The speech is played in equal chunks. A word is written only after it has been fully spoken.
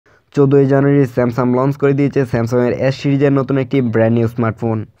14 জানুয়ারি Samsung launch করে দিয়েছে স্যামসাংয়ের এস সিরিজের নতুন একটি brand new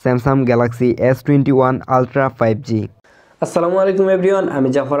smartphone Samsung Galaxy S21 ultra 5G। আসসালামু আলাইকুম এভরিওয়ান, আমি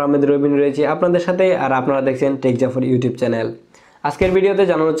জাফর আহমেদ রবিন রয়েছি আপনাদের সাথে, আর আপনারা দেখছেন টেক জাফর ইউটিউব চ্যানেল। আজকের ভিডিওতে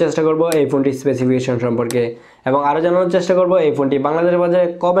জানানোর চেষ্টা করব এই ফোনটির স্পেসিফিকেশন সম্পর্কে এবং আরও জানানোর চেষ্টা করব এই ফোনটি বাংলাদেশ বাজারে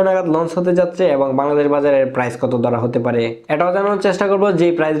কবে নাগাদ লঞ্চ হতে যাচ্ছে এবং বাংলাদেশ বাজারের প্রাইস কত ধরা হতে পারে। এটাও জানানোর চেষ্টা করব যে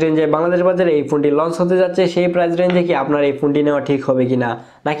প্রাইস রেঞ্জে বাংলাদেশ বাজারে এই ফোনটি লঞ্চ হতে যাচ্ছে সেই প্রাইস রেঞ্জে কি আপনার এই ফোনটি নেওয়া ঠিক হবে কিনা,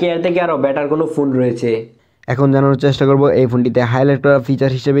 নাকি এর থেকে আরও বেটার কোনো ফোন রয়েছে। এখন জানানোর চেষ্টা করব এই ফোনটিতে হাইলাইট করা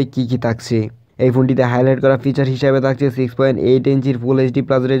ফিচার হিসেবে কি কি থাকছে। এই ফোনটিতে হাইলাইট করা ফিচার হিসেবে থাকছে 6.8 ইঞ্চির ফুল এইচডি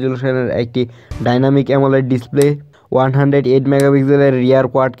প্লাস রেজলিউশনের একটি ডাইনামিক অ্যামোলেড ডিসপ্লে, 108 মেগাপিক্সেলের রিয়ার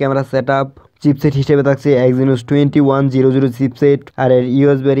কোয়াড ক্যামেরা সেটআপ, চিপসেট হিসেবে থাকছে Exynos 2100 চিপসেট, আর এর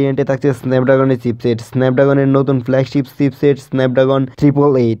ইউএস ভ্যারিয়েন্টে থাকছে স্ন্যাপড্রাগনের চিপসেট, স্ন্যাপড্রাগনের নতুন ফ্ল্যাগশিপ চিপসেট স্ন্যাপড্রাগন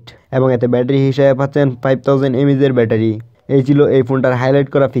 888, এবং এতে ব্যাটারি হিসেবে পাচ্ছেন 5000 mAh ব্যাটারি। এই ছিল এই ফোনটার হাইলাইট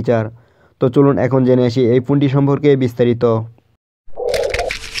করা ফিচার। তো চলুন এখন জেনে আসি এই ফোনটি সম্পর্কে বিস্তারিত।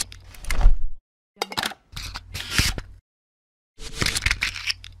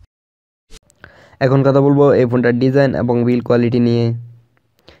 এখন কথা বলবো এই ফোনটার ডিজাইন এবং বিল্ড কোয়ালিটি নিয়ে।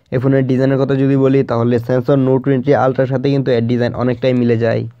 এই ফোনের ডিজাইনের কথা যদি বলি তাহলে স্যামসাং নোট 20 আলট্রার সাথে কিন্তু এর ডিজাইন অনেকটাই মিলে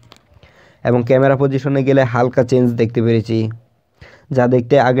যায়, এবং ক্যামেরা পজিশনে গেলে হালকা চেঞ্জ দেখতে পেরেছি, যা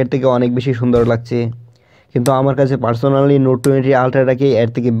দেখতে আগের থেকে অনেক বেশি সুন্দর লাগছে। কিন্তু আমার কাছে পার্সোনালি নোট 20 আলট্রাটাকেই এর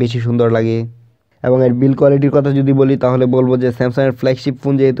থেকে বেশি সুন্দর লাগে। এবং এর বিল্ড কোয়ালিটির কথা যদি বলি তাহলে বলবো যে স্যামসাংয়ের ফ্ল্যাগশিপ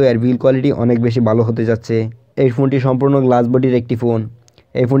ফোন যেহেতু এর বিল্ড কোয়ালিটি অনেক বেশি ভালো হতে যাচ্ছে। এই ফোনটি সম্পূর্ণ গ্লাস বডির একটি ফোন।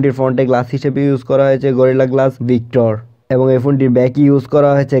 এই ফোনটির ফ্রন্টে গ্লাস হিসেবে ইউজ করা হয়েছে গরিলা গ্লাস ভিক্টর, এবং এই ফোনটির ব্যাকে ইউজ করা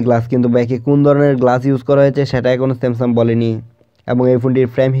হয়েছে গ্লাস, কিন্তু ব্যাকে কোন ধরনের গ্লাস ইউজ করা হয়েছে সেটা এখনও স্যামসাং বলেনি। এবং এই ফোনটির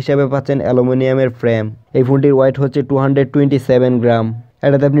ফ্রেম হিসেবে পাচ্ছেন অ্যালুমিনিয়ামের ফ্রেম। এই ফোনটির ওয়েট হচ্ছে 227 গ্রাম।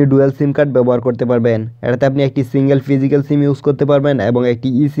 এটাতে আপনি ডুয়াল সিম কার্ড ব্যবহার করতে পারবেন। এটাতে আপনি একটি সিঙ্গেল ফিজিক্যাল সিম ইউজ করতে পারবেন এবং একটি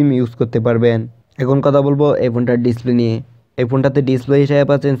ই সিম ইউজ করতে পারবেন। এখন কথা বলবো এই ফোনটার ডিসপ্লে নিয়ে। এই ফোনটাতে ডিসপ্লে হিসেবে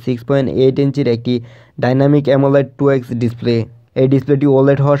পাচ্ছেন 6.8 ইঞ্চির একটি ডাইনামিক অ্যামোলেড 2x ডিসপ্লে। এই ডিসপ্লেটি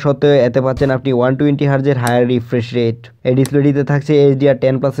ওলেড হওয়া সত্ত্বেও এতে পাচ্ছেন আপনি 120 হার্জের হায়ার রিফ্রেশ রেট। এই ডিসপ্লেটিতে থাকছে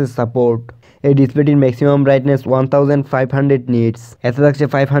HDR10+-এর সাপোর্ট। এই ডিসপ্লেটির ম্যাক্সিমাম ব্রাইটনেস 1500 নিটস। এতে থাকছে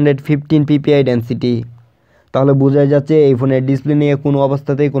 515 ppi ডেন্সিটি। তাহলে বোঝা যাচ্ছে এই ফোনের ডিসপ্লে নিয়ে কোনো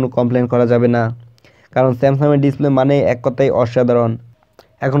অবস্থাতেই কোনো কমপ্লেন করা যাবে না, কারণ স্যামসাংয়ের ডিসপ্লে মানে এক কথাই অসাধারণ।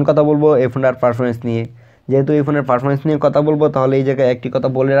 এখন কথা বলবো এই ফোনটার পারফরমেন্স নিয়ে। যেহেতু এই ফোনের পারফরমেন্স নিয়ে কথা বলবো তাহলে এই জায়গায় একটি কথা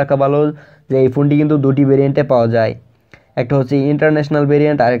বলে রাখা ভালো যে এই ফোনটি কিন্তু দুটি ভেরিয়েন্টে পাওয়া যায়। একটা হচ্ছে ইন্টারন্যাশনাল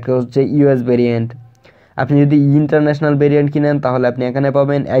ভেরিয়েন্ট আর একটা হচ্ছে ইউএস ভেরিয়েন্ট। আপনি যদি ইন্টারন্যাশনাল ভেরিয়েন্ট কিনেন তাহলে আপনি এখানে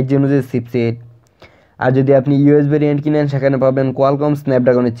পাবেন Exynos চিপসেট, আর যদি আপনি ইউএস ভেরিয়েন্ট কিনেন সেখানে পাবেন কোয়ালকম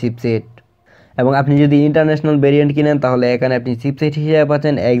স্ন্যাপড্রাগনের চিপসেট। এবং আপনি যদি ইন্টারন্যাশনাল ভেরিয়েন্ট কিনেন তাহলে এখানে আপনি চিপসেট হিসেবে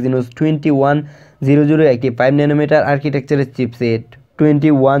পাচ্ছেন Exynos 2100 একটি 5 ন্যানোমিটার আর্কিটেকচারের চিপসেট।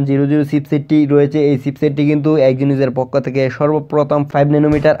 2100 চিপসেটটি রয়েছে। এই চিপসেটটি কিন্তু Exynos-এর পক্ষ থেকে সর্বপ্রথম 5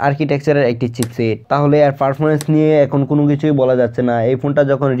 ন্যানোমিটার আর্কিটেকচারের একটি চিপসেট। তাহলে আর পারফরমেন্স নিয়ে এখন কোনো কিছুই বলা যাচ্ছে না। এই ফোনটা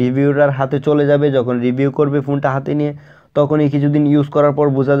যখন রিভিউরার হাতে চলে যাবে, যখন রিভিউ করবে ফোনটা হাতে নিয়ে, তখনই কিছুদিন ইউজ করার পর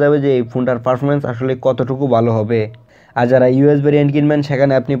বোঝা যাবে যে এই ফোনটার পারফরমেন্স আসলে কতটুকু ভালো হবে। আর যারা ইউএস ভেরিয়েন্ট কিনবেন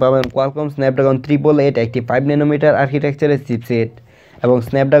সেখানে আপনি পাবেন কোয়ালকম স্ন্যাপড্রাগন 888 একটি 5 ন্যানোমিটার আর্কিটেকচারের চিপসেট। এবং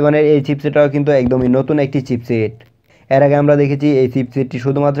স্ন্যাপড্রাগনের এই চিপসেটটাও কিন্তু একদমই নতুন একটি চিপসেট। এর আগে আমরা দেখেছি এই চিপসেটটি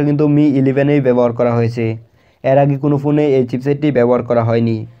শুধুমাত্র কিন্তু Mi 11-এই ব্যবহার করা হয়েছে। এর আগে কোনো ফোনে এই চিপসেটটি ব্যবহার করা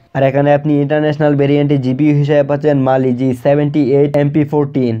হয়নি। আর এখানে আপনি ইন্টারন্যাশনাল ভেরিয়েন্টে জিপিইউ হিসেবে পাচ্ছেন Mali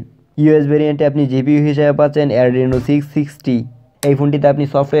G78MP14। ইউএস ভেরিয়েন্টে আপনি জিপিইউ হিসেবে পাচ্ছেন Adreno 660। এই ফোনটিতে আপনি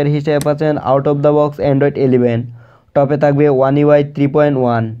সফটওয়্যার হিসেবে পাচ্ছেন out of the box Android 11। টপে থাকবে One UI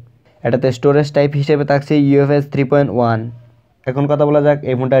 3.1। এটাতে স্টোরেজ টাইপ হিসেবে থাকছে UFS 3.1। এখন কথা বলা যাক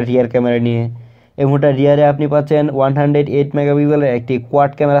এই ফোনটার রিয়ার ক্যামেরা নিয়ে। এই ফোনটার রিয়ারে আপনি পাচ্ছেন 108 মেগাপিক্সেলের একটি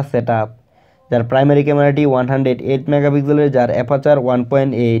কোয়াড ক্যামেরা সেটআপ, যার প্রাইমারি ক্যামেরাটি 108 মেগাপিক্সেলের, যার অ্যাপারচার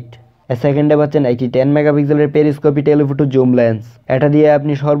 1.8। এর সেকেন্ডে পাচ্ছেন একটি 10 মেগাপিক্সেলের পেরিস্কোপি টেলিফোটো জুম লেন্স। এটা দিয়ে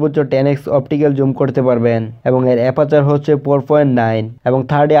আপনি সর্বোচ্চ 10x অপটিক্যাল জুম করতে পারবেন, এবং এর অ্যাপারচার হচ্ছে 4.9। এবং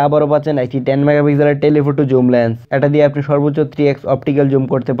থার্ডে আবারও পাচ্ছেন একটি 10 মেগাপিক্সেলের টেলিফোটো জুম লেন্স। এটা দিয়ে আপনি সর্বোচ্চ 3x অপটিক্যাল জুম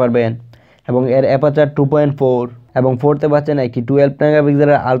করতে পারবেন, এবং এর অ্যাপারচার 2.4। এবং ফোর্থে পাচ্ছেন একটি 12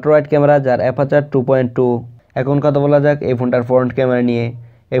 মেগাপিক্সেলের আলট্রা ওয়াইড ক্যামেরা, যার অ্যাপারচার 2.2। এখন কথা বলা যাক এই ফোনটার ফ্রন্ট ক্যামেরা নিয়ে।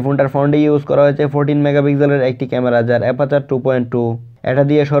 এই ফোনটার ফ্রন্টে ইউজ করা হয়েছে 14 মেগাপিক্সেলের একটি ক্যামেরা, যার অ্যাপারচার 2.2। এটা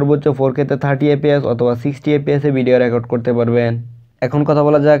দিয়ে সর্বোচ্চ 4K-তে 30 fps অথবা 60 fps-এ ভিডিও রেকর্ড করতে পারবেন। এখন কথা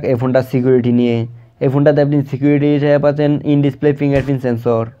বলা যাক এই ফোনটার সিকিউরিটি নিয়ে। এই ফোনটাতে আপনি সিকিউরিটি হিসেবে পাচ্ছেন ইন ডিসপ্লে ফিঙ্গারপ্রিন্ট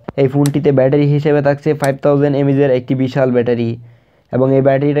সেন্সর। এই ফোনটিতে ব্যাটারি হিসেবে থাকছে 5000 mAh একটি বিশাল ব্যাটারি, এবং এই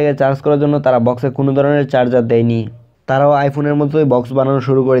ব্যাটারিটাকে চার্জ করার জন্য তারা বক্সে কোনো ধরনের চার্জার দেয়নি। তারাও আইফোনের মতোই বক্স বানানো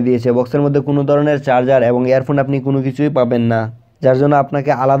শুরু করে দিয়েছে। বক্সের মধ্যে কোনো ধরনের চার্জার এবং ইয়ারফোন আপনি কোনো কিছুই পাবেন না। যার জন্য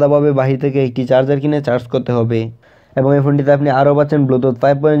আপনাকে আলাদাভাবে বাহির থেকে একটি চার্জার কিনে চার্জ করতে হবে। এবং এই ফোনটিতে আপনি আরও পাচ্ছেন ব্লুটুথ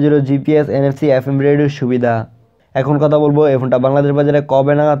 5.0 জিপিএস NFC FM রেডিওর সুবিধা। এখন কথা বলবো এই ফোনটা বাংলাদেশ বাজারে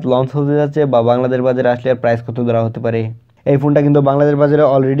কবে নাগাদ লঞ্চ হতে যাচ্ছে বা বাংলাদেশ বাজারে আসলে এর প্রাইস কত ধরা হতে পারে। এই ফোনটা কিন্তু বাংলাদেশ বাজারে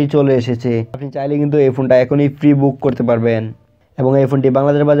অলরেডি চলে এসেছে, আপনি চাইলে কিন্তু এই ফোনটা এখনই প্রি বুক করতে পারবেন। এবং এই ফোনটি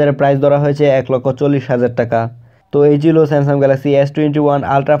বাংলাদেশ বাজারে প্রাইস ধরা হয়েছে 1,40,000 টাকা। তো এই ছিল Samsung Galaxy S21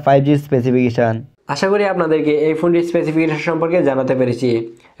 ultra 5G specification. আশা করি আপনাদেরকে এই ফোনটির স্পেসিফিকেশন সম্পর্কে জানাতে পেরেছি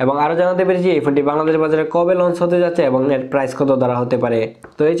এবং আরও জানাতে পেরেছি এই ফোনটি বাংলাদেশ বাজারে কবে লঞ্চ হতে যাচ্ছে এবং এর প্রাইস কত ধরা হতে পারে।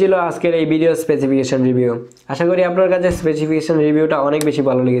 তো এই ছিল আজকের এই ভিডিও স্পেসিফিকেশন রিভিউ। আশা করি আপনার কাছে স্পেসিফিকেশন রিভিউটা অনেক বেশি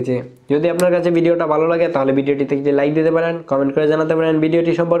ভালো লেগেছে। যদি আপনার কাছে ভিডিওটা ভালো লাগে তাহলে ভিডিওটিতে একটি লাইক দিতে পারেন, কমেন্ট করে জানাতে পারেন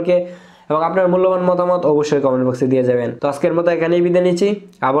ভিডিওটি সম্পর্কে এবং আপনার মূল্যবান মতামত অবশ্যই কমেন্ট বক্সে দিয়ে যাবেন। তো আজকের মতো এখানেই বিদায় নিচ্ছি,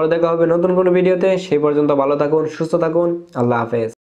 আবারও দেখা হবে নতুন কোনো ভিডিওতে। সেই পর্যন্ত ভালো থাকুন, সুস্থ থাকুন, আল্লাহ হাফেজ।